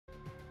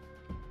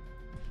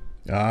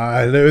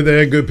Hello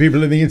there, good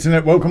people of the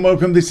internet. Welcome,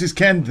 welcome. This is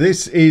Ken.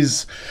 This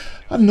is,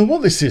 I don't know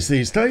what this is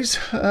these days.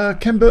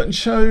 Ken Burton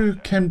Show,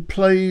 Ken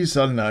Plays,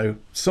 I don't know,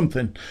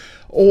 something.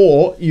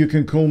 Or you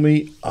can call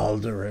me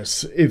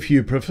Alderus if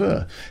you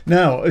prefer.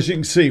 Now, as you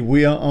can see,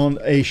 we are on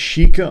a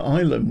Sheikah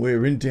Island.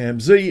 We're in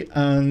DMZ,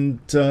 and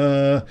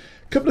a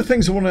couple of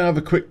things I want to have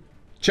a quick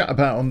chat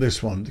about on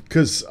this one,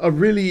 because I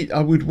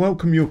would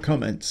welcome your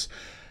comments.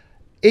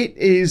 It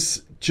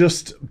is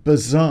just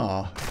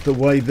bizarre the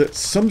way that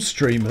some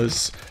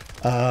streamers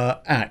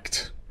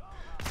act,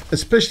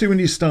 especially when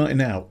you're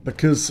starting out,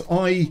 because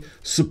I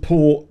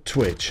support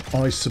Twitch,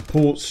 I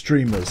support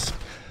streamers,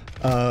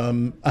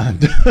 and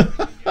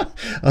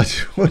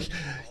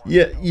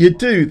yeah, you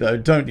do though,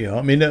 don't you?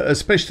 I mean,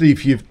 especially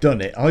if you've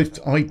done it.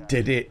 I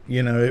did it,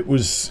 you know. It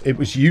was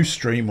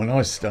Ustream when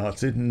I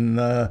started, and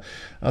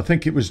I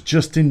think it was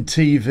just in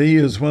TV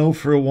as well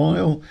for a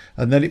while,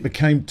 and then it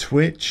became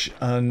Twitch,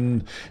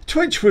 and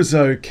Twitch was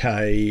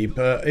okay,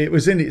 but it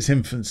was in its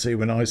infancy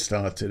when I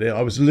started it.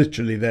 I was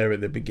literally there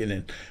at the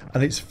beginning,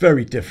 and it's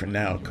very different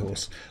now, of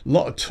course. A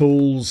lot of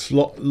tools,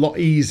 lot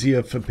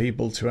easier for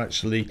people to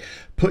actually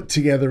put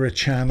together a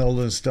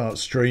channel and start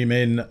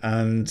streaming,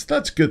 and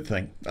that's a good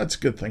thing. That's a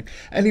good thing.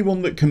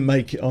 Anyone that can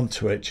make it on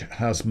Twitch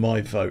has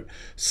my vote.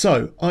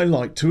 So I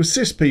like to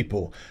assist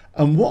people,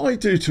 and what I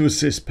do to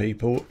assist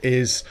people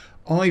is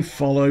I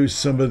follow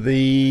some of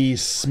the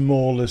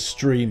smaller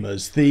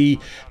streamers, the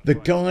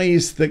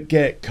guys that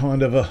get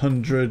kind of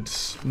 100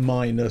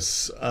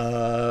 minus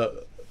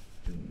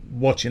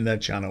watching their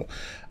channel.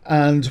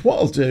 And what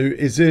I'll do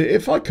is,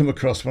 if I come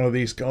across one of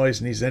these guys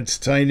and he's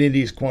entertaining,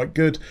 he's quite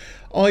good,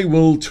 I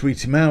will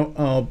tweet him out,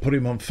 I'll put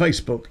him on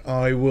Facebook,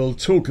 I will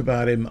talk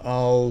about him,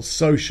 I'll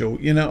social,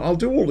 you know, I'll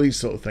do all these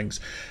sort of things.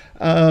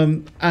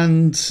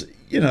 And,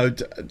 you know,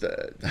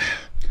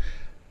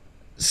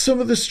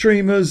 some of the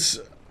streamers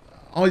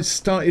I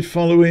started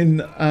following,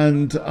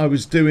 and I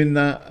was doing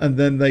that, and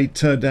then they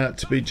turned out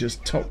to be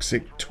just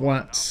toxic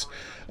twats.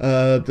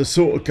 The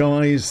sort of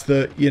guys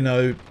that, you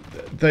know,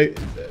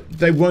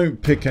 they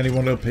won't pick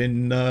anyone up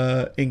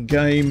in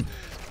game.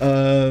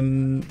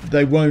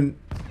 They won't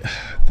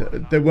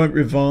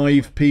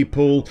revive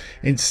people.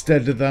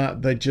 Instead of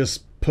that, they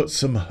just put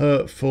some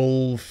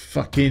hurtful,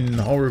 fucking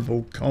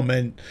horrible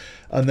comment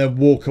and then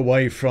walk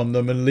away from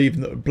them and leave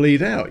them to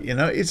bleed out. You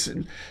know, it's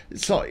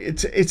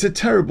a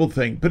terrible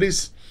thing.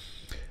 But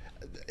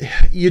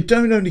you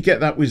don't only get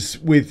that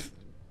with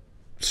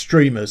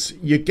streamers,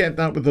 you get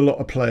that with a lot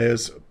of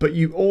players, but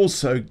you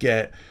also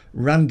get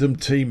random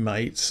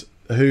teammates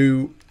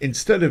who,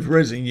 instead of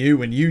rezzing you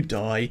when you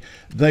die,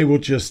 they will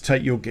just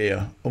take your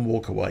gear and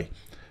walk away.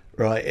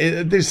 Right,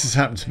 this has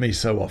happened to me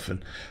so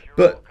often.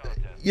 But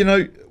you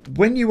know,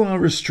 when you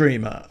are a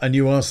streamer and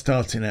you are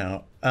starting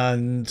out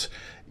and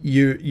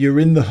you're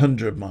in the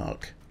 100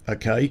 mark,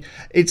 okay,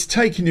 it's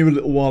taken you a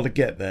little while to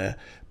get there,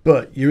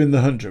 but you're in the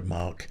 100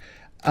 mark,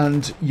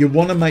 and you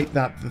want to make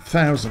that the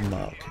 1,000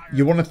 mark.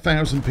 You want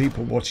 1,000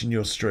 people watching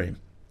your stream,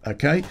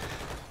 okay?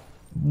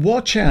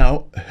 Watch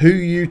out who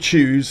you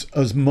choose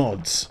as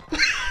mods.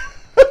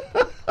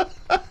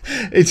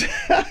 It's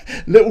a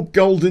little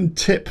golden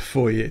tip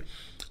for you.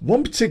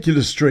 One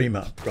particular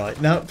streamer, right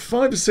now,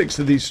 5 or 6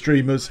 of these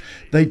streamers,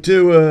 they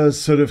do a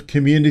sort of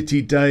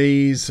community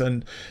days,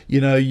 and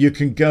you know, you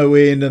can go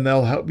in and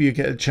they'll help you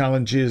get the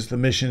challenges, the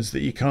missions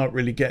that you can't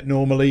really get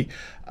normally,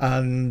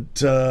 and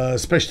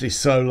especially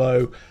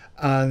solo.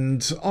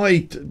 And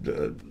I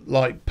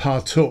like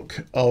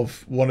partook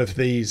of one of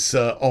these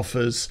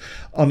offers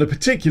on a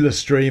particular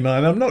streamer,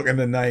 and I'm not going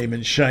to name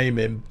and shame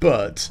him,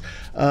 but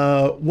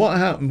what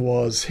happened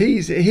was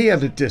he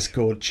had a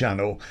Discord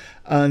channel,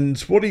 and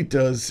what he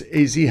does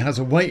is he has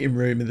a waiting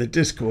room in the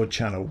Discord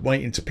channel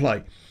waiting to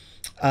play.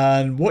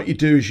 And what you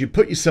do is you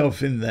put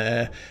yourself in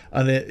there,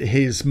 and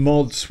his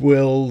mods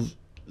will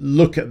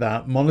look at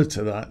that,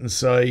 monitor that, and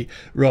say,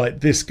 right,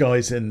 this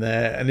guy's in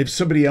there, and if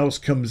somebody else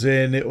comes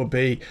in, it will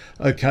be,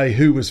 okay,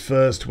 who was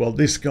first? Well,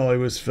 this guy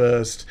was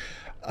first,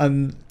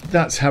 and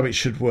that's how it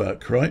should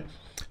work, right?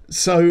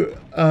 So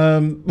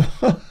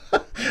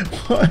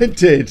what I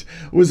did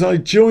was I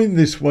joined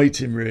this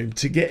waiting room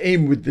to get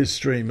in with this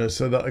streamer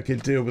so that I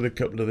could deal with a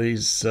couple of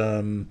these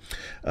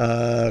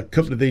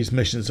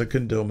missions I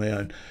couldn't do on my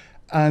own.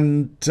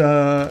 And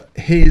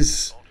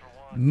his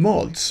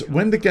mods,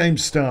 when the game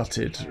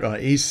started,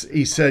 right, he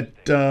said,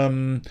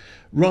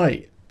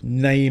 right,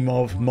 name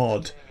of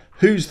mod,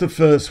 who's the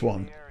first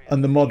one?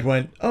 And the mod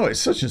went, oh, it's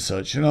such and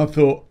such. And I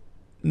thought,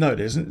 no, it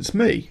isn't, it's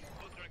me.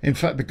 In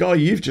fact, the guy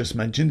you've just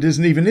mentioned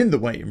isn't even in the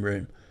waiting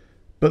room.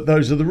 But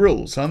those are the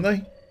rules, aren't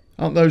they?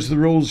 Aren't those the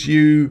rules?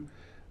 You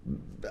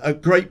are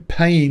great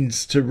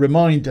pains to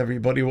remind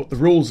everybody what the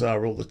rules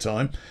are all the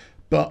time.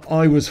 But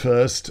I was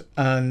first,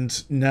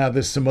 and now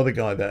there's some other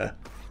guy there.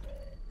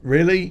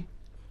 Really?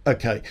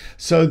 Okay,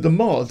 so the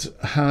mod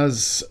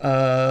has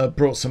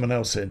brought someone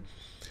else in.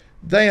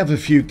 They have a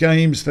few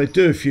games, they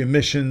do a few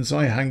missions,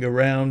 I hang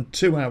around.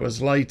 2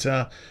 hours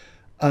later,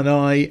 and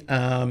I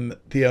am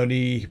the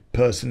only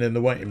person in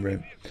the waiting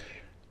room.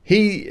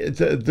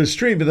 the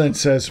streamer then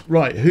says,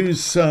 right,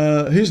 who's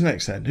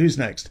next then? Who's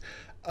next?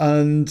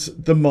 And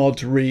the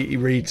mod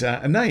reads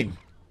out a name.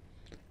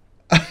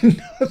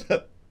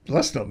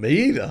 That's not me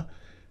either.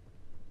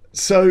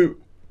 So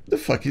the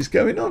fuck is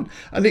going on?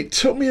 And it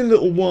took me a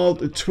little while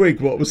to twig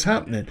what was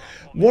happening.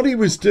 What he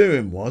was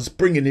doing was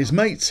bringing his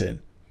mates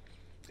in.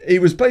 He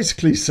was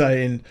basically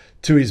saying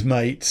to his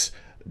mates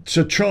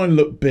to try and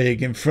look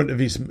big in front of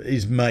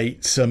his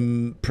mates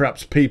and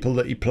perhaps people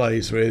that he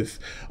plays with.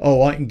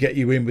 Oh, I can get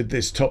you in with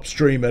this top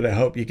streamer to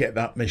help you get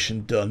that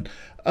mission done.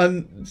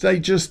 And they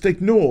just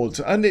ignored.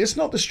 And it's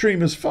not the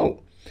streamer's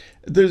fault.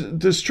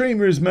 The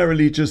streamer is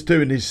merely just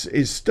doing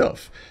his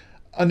stuff.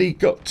 And he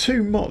got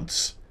 2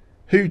 mods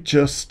who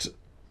just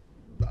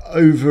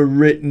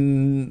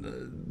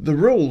overwritten the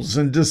rules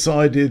and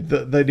decided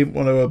that they didn't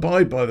want to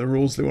abide by the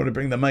rules. They want to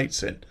bring their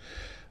mates in.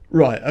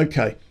 Right,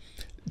 okay.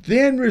 The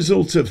end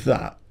result of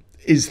that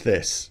is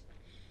this.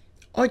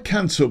 I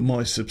cancelled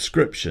my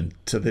subscription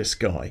to this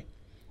guy,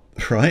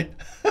 right?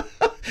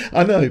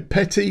 I know,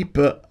 petty,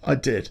 but I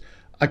did.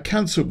 I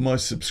cancelled my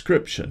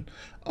subscription.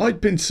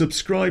 I'd been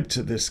subscribed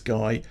to this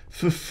guy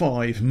for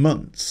 5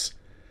 months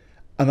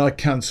and I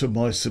cancelled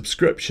my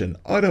subscription.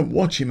 I don't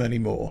watch him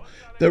anymore.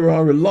 There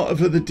are a lot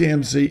of other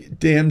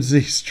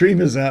DMZ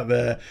streamers out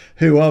there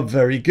who are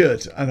very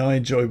good and I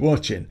enjoy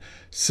watching.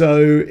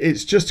 So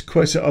it's just a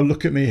question. Oh,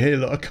 look at me here.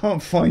 Look, I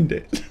can't find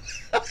it.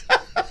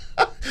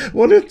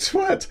 What a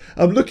twat.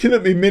 I'm looking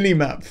at my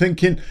mini-map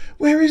thinking,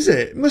 where is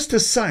it? It must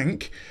have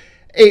sank.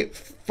 It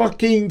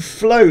fucking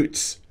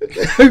floats.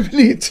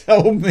 Nobody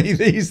told me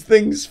these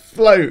things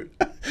float.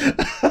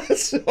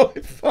 So I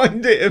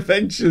find it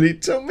eventually.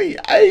 It took me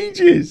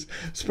ages.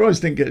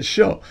 Surprised I didn't get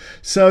shot.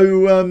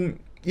 So,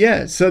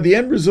 yeah, so the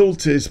end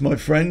result is, my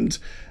friend,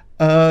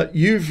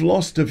 you've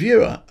lost a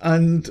viewer.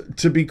 And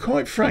to be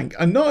quite frank,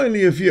 and not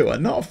only a viewer,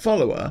 not a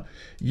follower,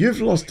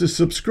 you've lost a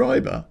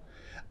subscriber.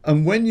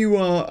 And when you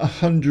are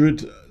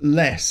 100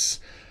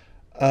 less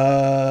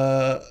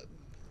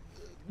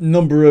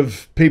number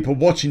of people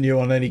watching you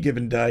on any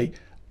given day,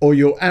 or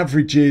your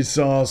averages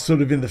are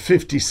sort of in the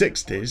 50s,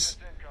 60s,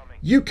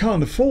 you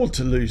can't afford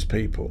to lose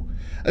people,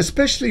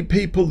 especially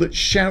people that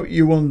shout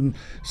you on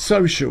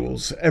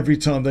socials every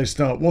time they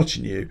start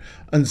watching you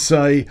and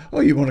say, oh,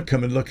 you want to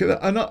come and look at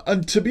that?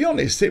 And to be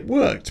honest, it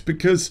worked,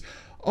 because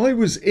I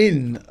was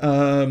in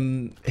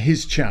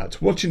his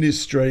chat watching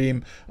his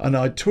stream and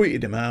I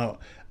tweeted him out,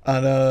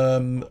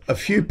 and a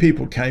few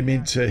people came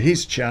into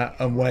his chat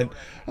and went,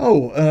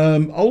 oh,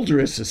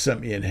 Alderus has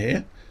sent me in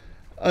here,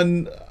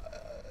 and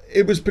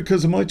it was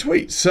because of my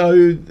tweet.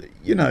 So,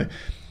 you know,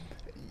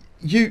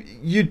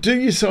 you do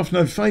yourself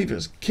no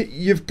favours.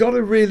 You've got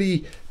to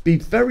really be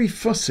very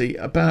fussy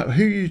about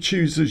who you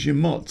choose as your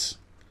mods.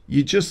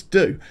 You just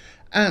do.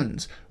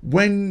 And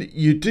when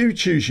you do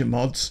choose your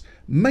mods,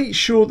 make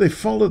sure they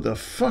follow the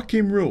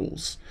fucking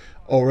rules,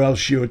 or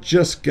else you're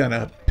just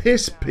gonna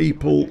piss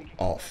people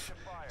off.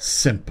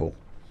 Simple.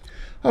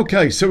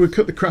 Okay, so we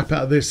cut the crap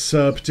out of this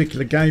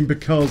particular game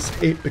because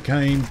it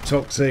became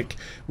toxic,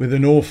 with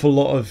an awful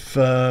lot of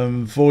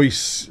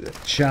voice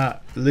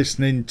chat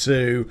listening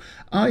to,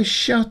 I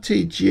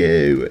shouted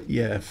you.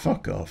 Yeah,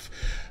 fuck off.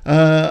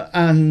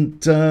 And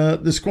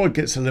the squad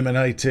gets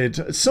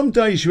eliminated. Some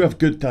days you have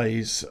good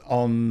days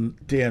on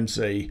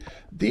DMZ.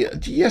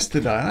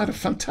 Yesterday I had a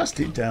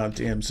fantastic day on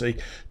DMZ.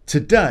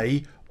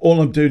 Today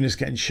all I'm doing is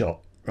getting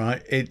shot.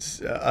 Right,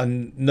 it's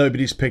and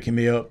nobody's picking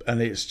me up,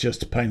 and it's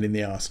just a pain in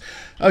the ass.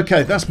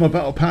 Okay, that's my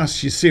battle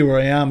pass. You see where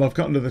I am. I've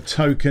got another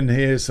token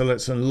here, so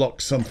let's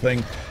unlock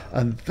something,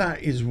 and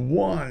that is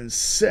one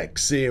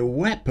sexy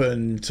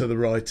weapon to the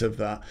right of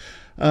that.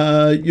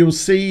 You'll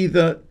see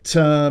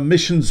that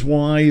missions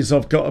wise,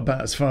 I've got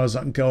about as far as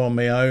I can go on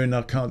my own.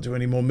 I can't do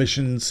any more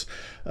missions.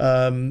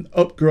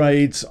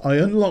 Upgrades, I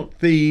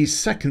unlocked the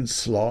second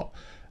slot.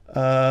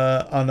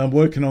 And I'm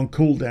working on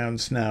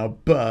cooldowns now,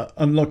 but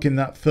unlocking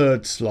that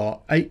third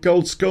slot, 8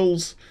 gold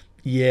skulls,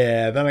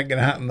 yeah, that ain't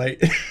gonna happen,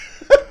 mate.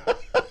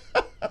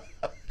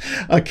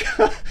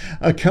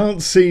 I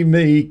can't see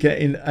me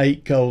getting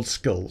 8 gold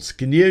skulls.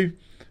 Can you?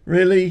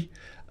 Really?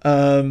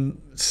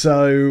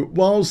 So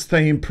whilst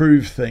they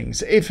improve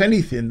things, if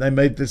anything, they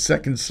made the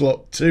second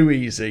slot too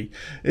easy.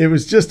 It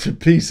was just a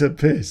piece of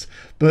piss.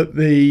 But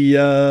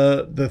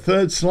the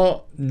third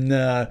slot,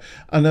 no.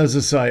 And as I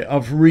say,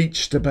 I've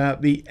reached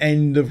about the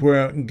end of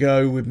where I can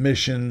go with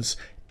missions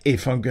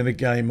if I'm going to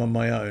game on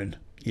my own.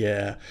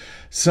 Yeah.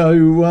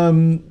 So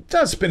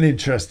that's been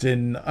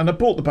interesting. And I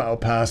bought the battle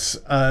pass,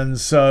 and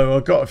so I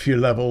got a few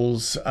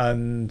levels,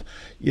 and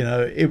you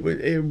know, it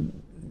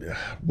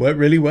worked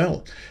really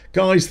well.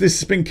 Guys, this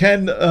has been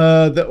Ken,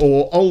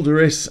 or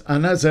Alderus,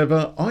 and as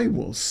ever, I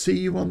will see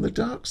you on the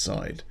dark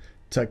side.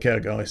 Take care,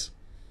 guys.